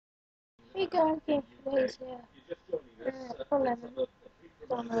We got game plays here. For lemon.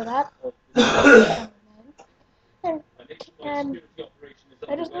 Don't know that. And, and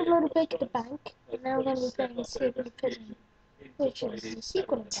I just uploaded Bake the Bank, and now I'm going to be playing Escaping the Prison, which is the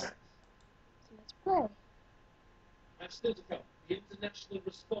sequel of that. So let's play. And still to come, the international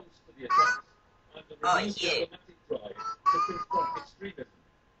response to the attacks and the renewed diplomatic drive to confront extremism.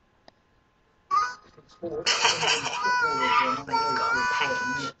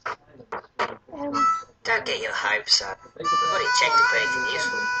 Don't get your hopes up. We've already checked the breaking news,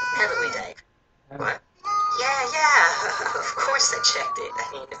 haven't we, Dave? What? Yeah, of course I checked it. I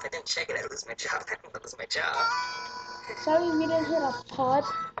mean, if I didn't check it, I'd lose my job. I'd lose my job. Sorry we didn't hear that part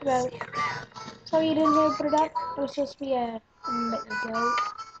about... Sorry you didn't hear it up. It was supposed to be a... let you go.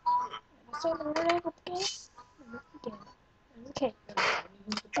 So the word of the game? Okay.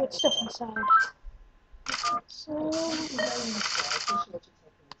 Good stuff inside. So...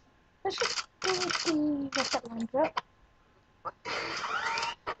 let's just go with the rocket launcher.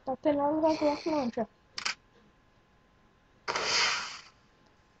 Nothing wrong with the rocket launcher.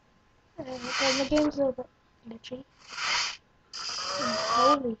 And the game's a little bit glitchy. And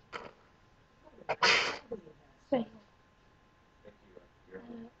holy. Fail.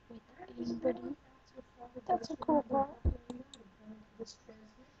 With buddy. That's a cool part.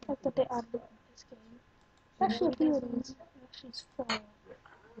 Like that they added in this game. Actually, a few of these. Actually, it's 4.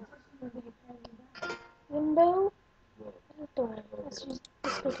 Window. And a door. Let's use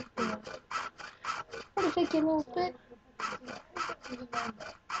this little door. Probably take you a little bit.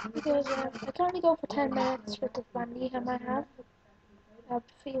 Because I can only go for 10 minutes with the bandy I might have.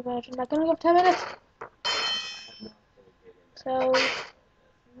 Free version. I can only go for 10 minutes. So,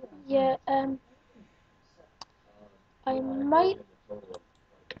 yeah, I might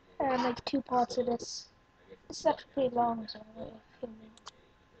make 2 parts of this. This is actually pretty long, so I might make a few minutes.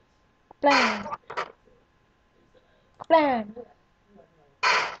 Blam! Blam!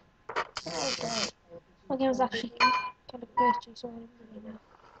 Okay. My game was actually kind of glitchy, so I didn't really know.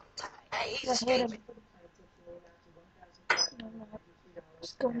 I hit him.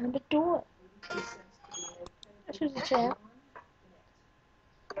 Just going in the door. There's a chair.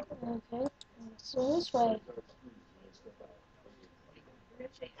 Okay. So this way.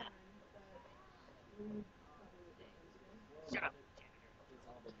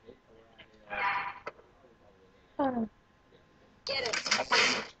 Oh no. Get it.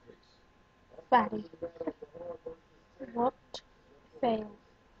 Batty. What? Fail.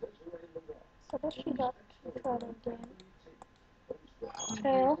 So I actually got to try it again.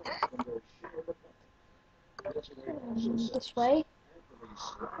 Fail. This way.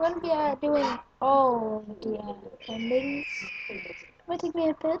 We're going to be doing all the endings. Might take me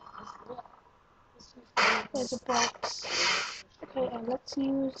a bit. There's a box. Okay, let's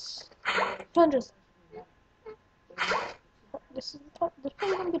use plungers. This is probably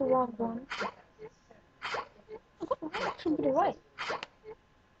going to be the wrong one. It might actually be the right.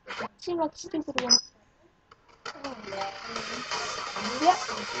 It seemed like a stupid one. Oh. Yep.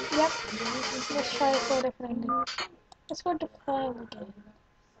 Let's try it for a different ending. Let's go to file again.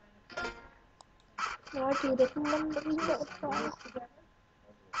 There are 2 different ones that we can go to file.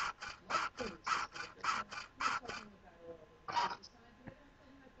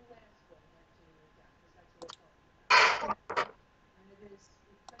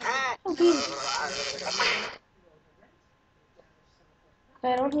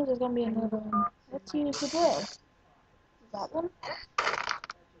 Okay, I don't think there's gonna be another one. Let's use the drill. That one?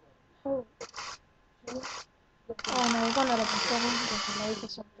 Oh. Oh no, we're gonna have a delay or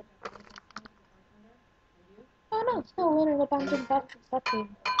something. Oh no, it's still in an abandoned battery.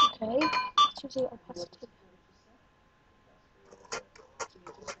 Okay, let's use the opacity.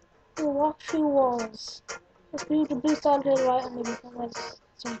 We'll walk through walls. Let's do the blue star to the right and maybe somewhere's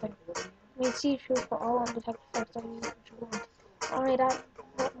something. I mean, see through for all undetected effects that you want. Only that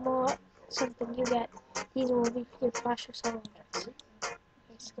more something you get. These will be for your flash of solar objects.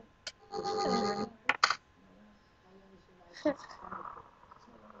 Basically. It's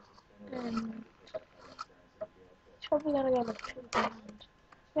probably gonna go like 2 pounds.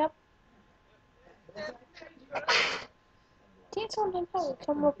 Yep. Think something will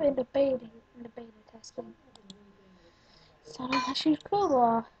come up in the beta testing. So that's your cool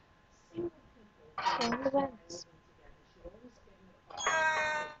or events.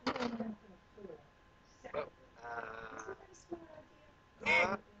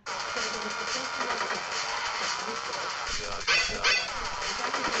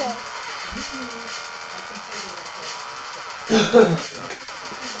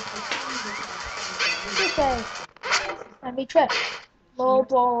 Okay. And we tripped. Low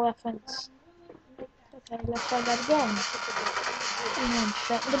ball reference. Okay, let's try that again. And then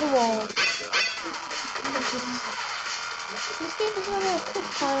straight into the wall. This game is not a quick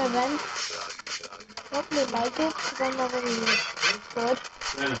time event. I don't really like it because I'm not really good.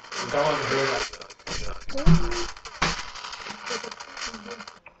 Yeah, go on, do that.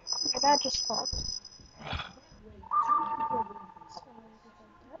 My dad just called.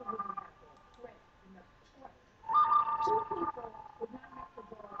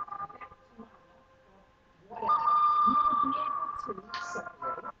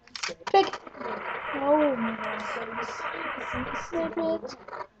 Pick. Oh my god. Flip it.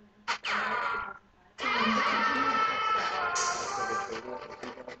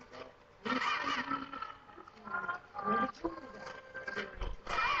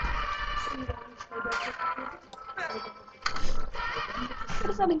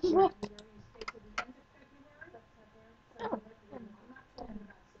 That's not even work.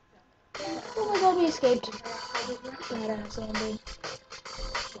 Oh my god, we escaped. Badass ending.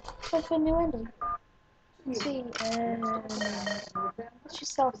 What's the new ending? Let's see. What's your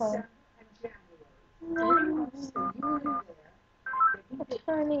cell phone? What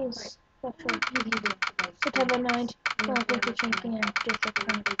time is September 9th, 2015 p.m. Just like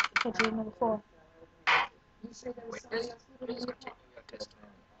time. Country number 4. Witness, please continue your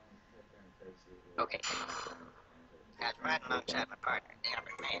testimony. Okay. I was riding alongside my partner, the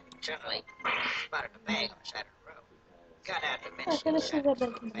armored man. Suddenly, spotted a bag on the side of the road. Got out and eventually decided to throw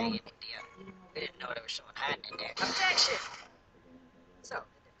the bag into the other. We didn't know there was someone hiding in there. Objection! So,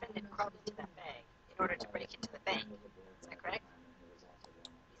 the defendant crawled into that bag in order to break into the bank. Is that correct? Is it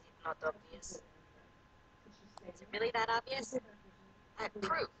not obvious? Is it really that obvious? I have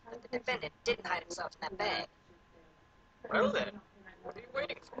proof that the defendant didn't hide himself in that bag. Well then, what are you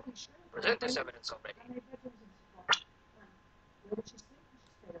waiting for? Present this evidence already.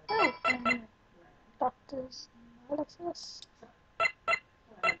 Oh, doctor's analysis.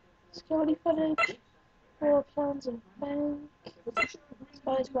 Security footage. 4 plans of bank.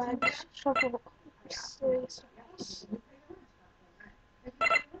 Spice bags. Shovel. Serious.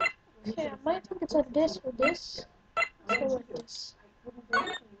 Okay, I might think it's like this or this. Let's go like this.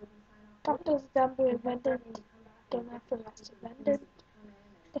 Doctor's example defendant. Don't have to last defendant.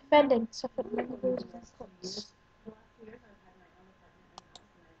 Defendant suffered many bruises and cuts.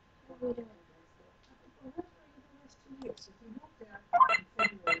 Read it.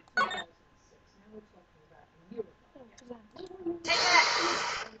 Take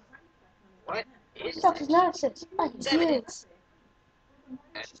that! What is Doctor's analysis. It's evidence.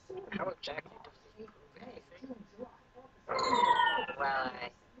 And how exactly does it prove anything? Well,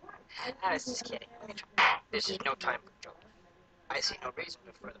 I was just kidding. This is no time for jokes. I see no reason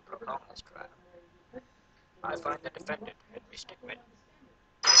to further prolong this trial. I find the defendant, Henry Stickmin.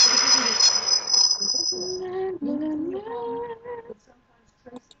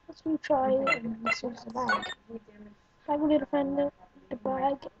 Let's retry it and this is the bag. Bag with the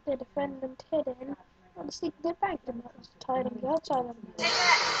bag, the defendant hidden on the seat of the bag and that was tied on the outside of the bag.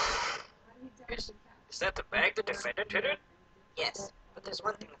 Is that the bag the defendant hid in? Yes, but there's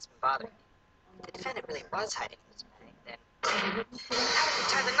one thing that's been bothering me. If the defendant really was hiding in this bag, then how did he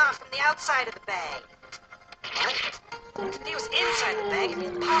tie the knot from the outside of the bag? What? If he was inside the bag, it'd be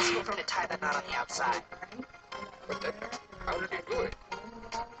impossible for him to tie the knot on the outside. But then, how did he do it?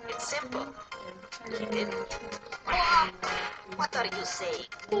 It's simple. He didn't. What are you saying?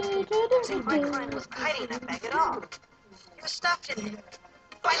 I'm saying my client wasn't hiding in that bag at all. He was stuffed in there.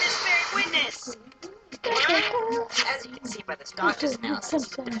 By this very witness! As you can see by this doctor's analysis,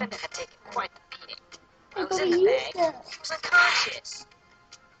 the defendant had taken quite the beating. While he was in the bag, he was unconscious.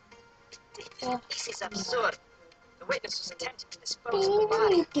 This is absurd. The witness was attempting to dispose of the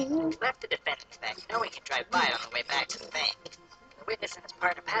body. He left the defendant in the bag, knowing he'd drive by it on the way back to the bank. The witness and his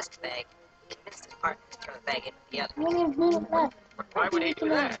partner passed the bag. He convinced his partner to throw the bag into the other. But why would he do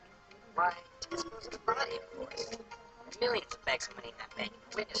that? Why, to dispose of the body, of course. There are millions of bags of money in that bank.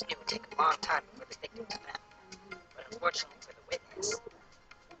 The witness knew it would take a long time before the victim was found. But unfortunately for the witness,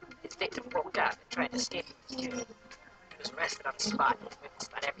 his victim woke up and tried to escape from his jail. He was arrested on the spot, and the witness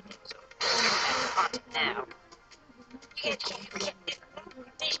thought everything was over. That's haunted now. You can't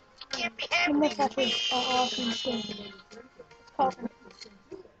be having How much actually are in this game? It's Coffin.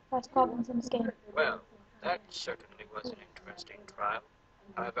 That's Coffin's in this game. Well, that certainly was an interesting trial.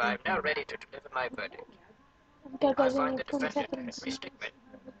 However, I am now ready to deliver my verdict. Okay, I guys, find only the 20 defendant, seconds. Henry Stickmin.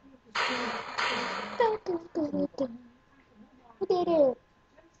 We did it!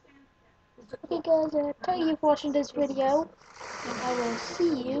 Okay guys, thank you for watching this video, and I will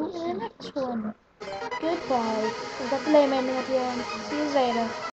see you in the next one. Goodbye. We've got the lame ending at the end. See you later.